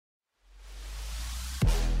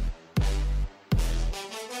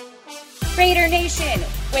Raider Nation,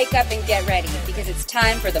 wake up and get ready because it's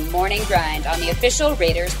time for the morning grind on the official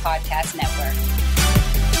Raiders Podcast Network.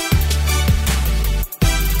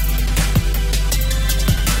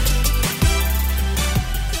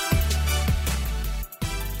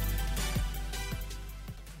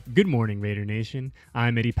 Good morning, Raider Nation.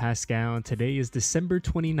 I'm Eddie Pascal, and today is December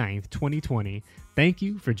 29th, 2020. Thank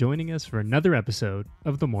you for joining us for another episode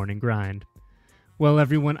of The Morning Grind. Well,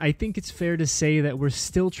 everyone, I think it's fair to say that we're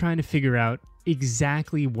still trying to figure out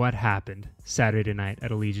exactly what happened Saturday night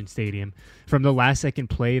at Allegiant Stadium. From the last-second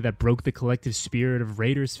play that broke the collective spirit of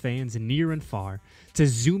Raiders fans near and far, to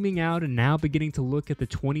zooming out and now beginning to look at the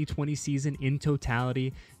 2020 season in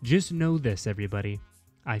totality, just know this, everybody.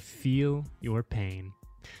 I feel your pain.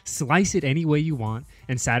 Slice it any way you want,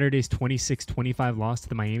 and Saturday's 26-25 loss to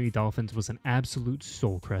the Miami Dolphins was an absolute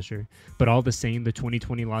soul-crusher. But all the same, the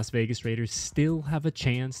 2020 Las Vegas Raiders still have a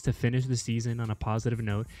chance to finish the season on a positive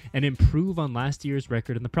note and improve on last year's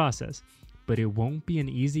record in the process. But it won't be an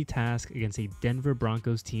easy task against a Denver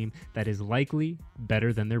Broncos team that is likely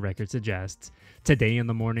better than their record suggests. Today in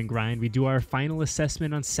the Morning Grind, we do our final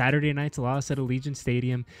assessment on Saturday night's loss at Allegiant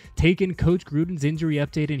Stadium, take in Coach Gruden's injury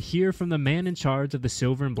update, and hear from the man in charge of the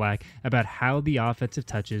Silver and Black about how the offensive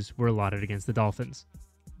touches were allotted against the Dolphins.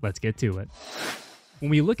 Let's get to it. When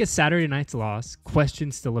we look at Saturday night's loss,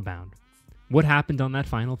 questions still abound. What happened on that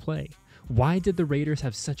final play? Why did the Raiders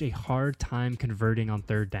have such a hard time converting on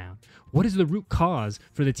third down? What is the root cause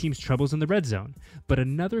for the team's troubles in the red zone? But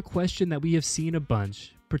another question that we have seen a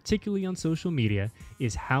bunch, particularly on social media,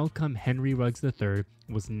 is how come Henry Ruggs III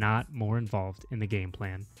was not more involved in the game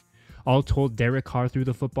plan? All told, Derek Carr threw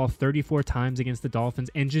the football 34 times against the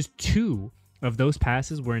Dolphins, and just 2 of those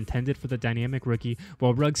passes were intended for the dynamic rookie,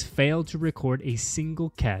 while Ruggs failed to record a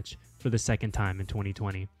single catch for the second time in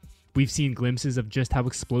 2020. We've seen glimpses of just how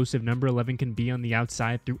explosive number 11 can be on the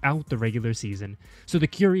outside throughout the regular season, so the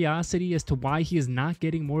curiosity as to why he is not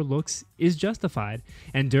getting more looks is justified,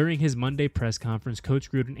 and during his Monday press conference, Coach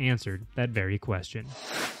Gruden answered that very question.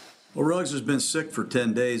 Well, Ruggs has been sick for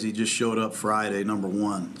 10 days. He just showed up Friday, number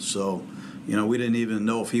 1, so, we didn't even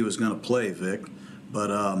know if he was going to play, Vic, but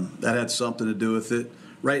that had something to do with it.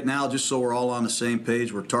 Right now, just so we're all on the same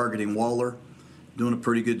page, we're targeting Waller. Doing a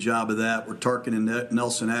pretty good job of that. We're targeting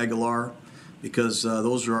Nelson Aguilar because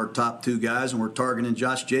those are our top 2 guys, and we're targeting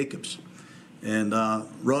Josh Jacobs. And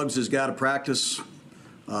Ruggs has got to practice,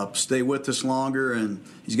 stay with us longer, and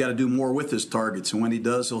he's got to do more with his targets. And when he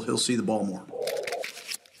does, he'll see the ball more.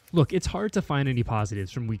 Look, it's hard to find any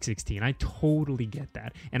positives from Week 16. I totally get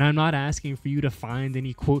that. And I'm not asking for you to find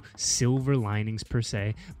any, quote, silver linings per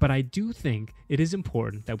se, but I do think it is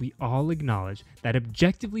important that we all acknowledge that,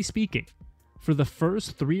 objectively speaking, for the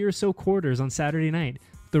first 3 or so quarters on Saturday night,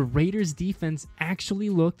 the Raiders' defense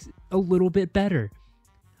actually looked a little bit better.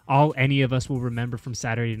 All any of us will remember from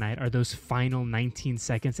Saturday night are those final 19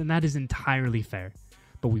 seconds, and that is entirely fair.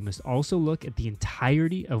 But we must also look at the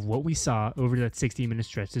entirety of what we saw over that 60-minute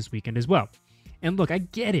stretch this weekend as well. And look, I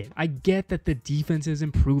get it. I get that the defense's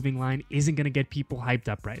improving line isn't going to get people hyped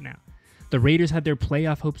up right now. The Raiders had their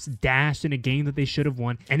playoff hopes dashed in a game that they should have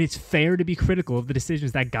won, and it's fair to be critical of the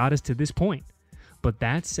decisions that got us to this point. But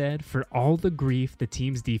that said, for all the grief the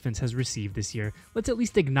team's defense has received this year, let's at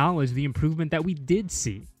least acknowledge the improvement that we did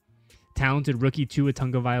see. Talented rookie Tua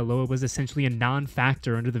Tagovailoa was essentially a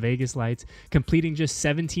non-factor under the Vegas lights, completing just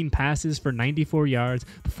 17 passes for 94 yards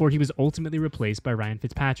before he was ultimately replaced by Ryan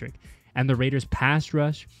Fitzpatrick. And the Raiders' pass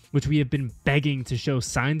rush, which we have been begging to show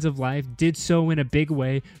signs of life, did so in a big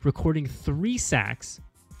way, recording 3 sacks,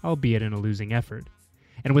 albeit in a losing effort.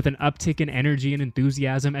 And with an uptick in energy and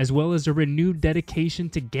enthusiasm, as well as a renewed dedication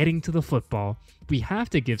to getting to the football, we have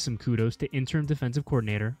to give some kudos to interim defensive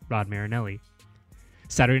coordinator Rod Marinelli.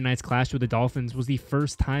 Saturday night's clash with the Dolphins was the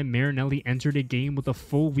first time Marinelli entered a game with a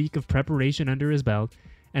full week of preparation under his belt,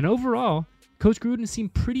 and overall, Coach Gruden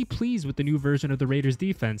seemed pretty pleased with the new version of the Raiders'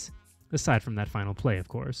 defense, aside from that final play, of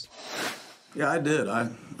course. Yeah, I did. I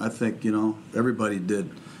think, everybody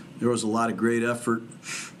did. There was a lot of great effort.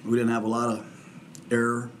 We didn't have a lot of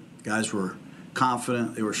error. Guys were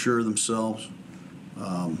confident. They were sure of themselves.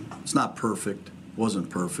 It's not perfect. It wasn't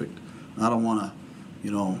perfect. I don't want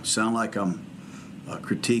to, sound like I'm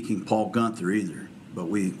critiquing Paul Gunther either. But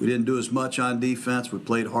we didn't do as much on defense. We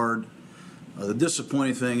played hard. The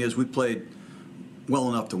disappointing thing is we played well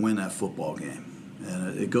enough to win that football game.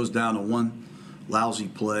 And it goes down to one lousy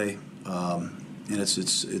play, and it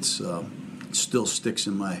still sticks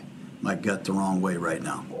in my gut the wrong way right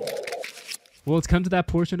now. Well, it's come to that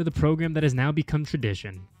portion of the program that has now become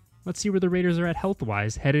tradition. Let's see where the Raiders are at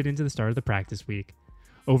health-wise headed into the start of the practice week.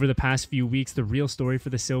 Over the past few weeks, the real story for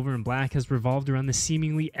the Silver and Black has revolved around the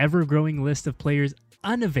seemingly ever-growing list of players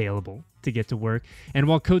unavailable to get to work. And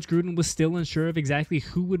while Coach Gruden was still unsure of exactly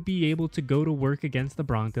who would be able to go to work against the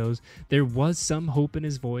Broncos, there was some hope in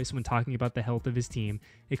his voice when talking about the health of his team,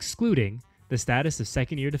 excluding the status of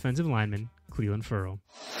second-year defensive lineman Clelin Ferrell.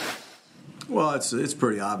 Well, it's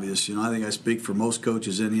pretty obvious. I think I speak for most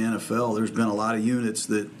coaches in the NFL. There's been a lot of units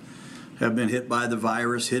that have been hit by the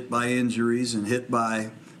virus, hit by injuries, and hit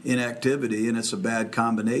by inactivity, and it's a bad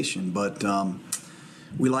combination. But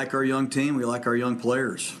we like our young team. We like our young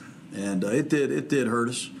players. And it did hurt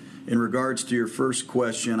us. In regards to your first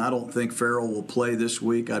question, I don't think Ferrell will play this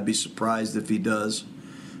week. I'd be surprised if he does.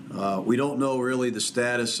 We don't know really the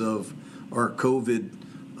status of our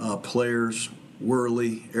COVID players,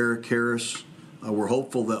 Worley, Eric Harris. We're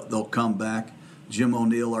hopeful that they'll come back. Jim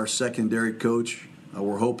O'Neill, our secondary coach,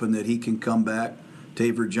 we're hoping that he can come back.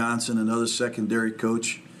 Taver Johnson, another secondary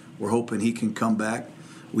coach, we're hoping he can come back.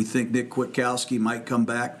 We think Nick Kwiatkowski might come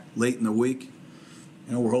back late in the week.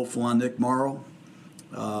 We're hopeful on Nick Morrow.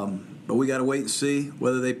 But we got to wait and see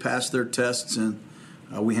whether they pass their tests and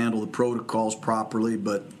we handle the protocols properly.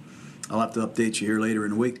 But I'll have to update you here later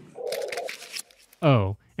in the week.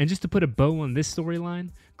 Oh, and just to put a bow on this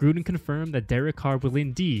storyline, Gruden confirmed that Derek Carr will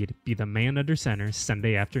indeed be the man under center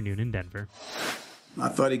Sunday afternoon in Denver. I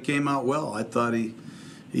thought he came out well. I thought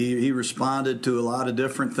he responded to a lot of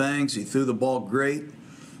different things. He threw the ball great,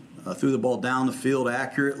 threw the ball down the field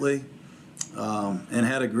accurately, and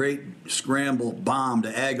had a great scramble bomb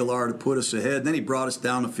to Aguilar to put us ahead. Then he brought us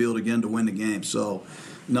down the field again to win the game. So,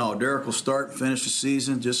 no, Derek will start and finish the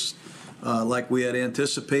season just like we had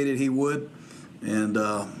anticipated he would. And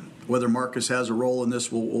whether Marcus has a role in this,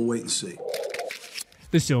 we'll wait and see.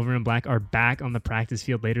 The Silver and Black are back on the practice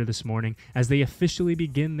field later this morning as they officially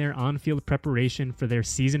begin their on-field preparation for their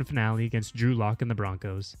season finale against Drew Lock and the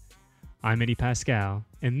Broncos. I'm Eddie Pascal,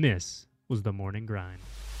 and this was The Morning Grind.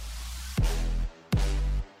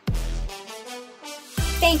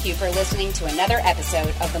 Thank you for listening to another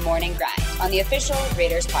episode of The Morning Grind on the official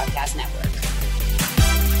Raiders Podcast Network.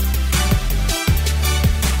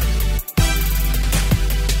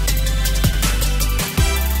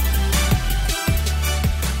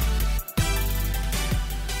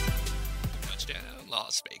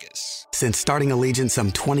 Las Vegas. Since starting Allegiant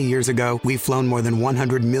some 20 years ago, we've flown more than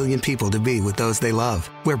 100 million people to be with those they love.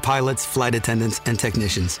 We're pilots, flight attendants, and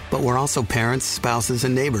technicians, but we're also parents, spouses,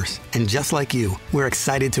 and neighbors. And just like you, we're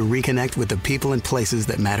excited to reconnect with the people and places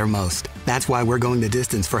that matter most. That's why we're going the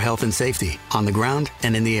distance for health and safety, on the ground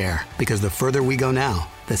and in the air. Because the further we go now,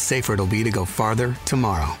 the safer it'll be to go farther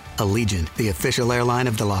tomorrow. Allegiant, the official airline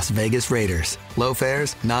of the Las Vegas Raiders. Low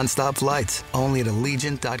fares, nonstop flights, only at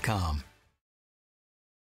Allegiant.com.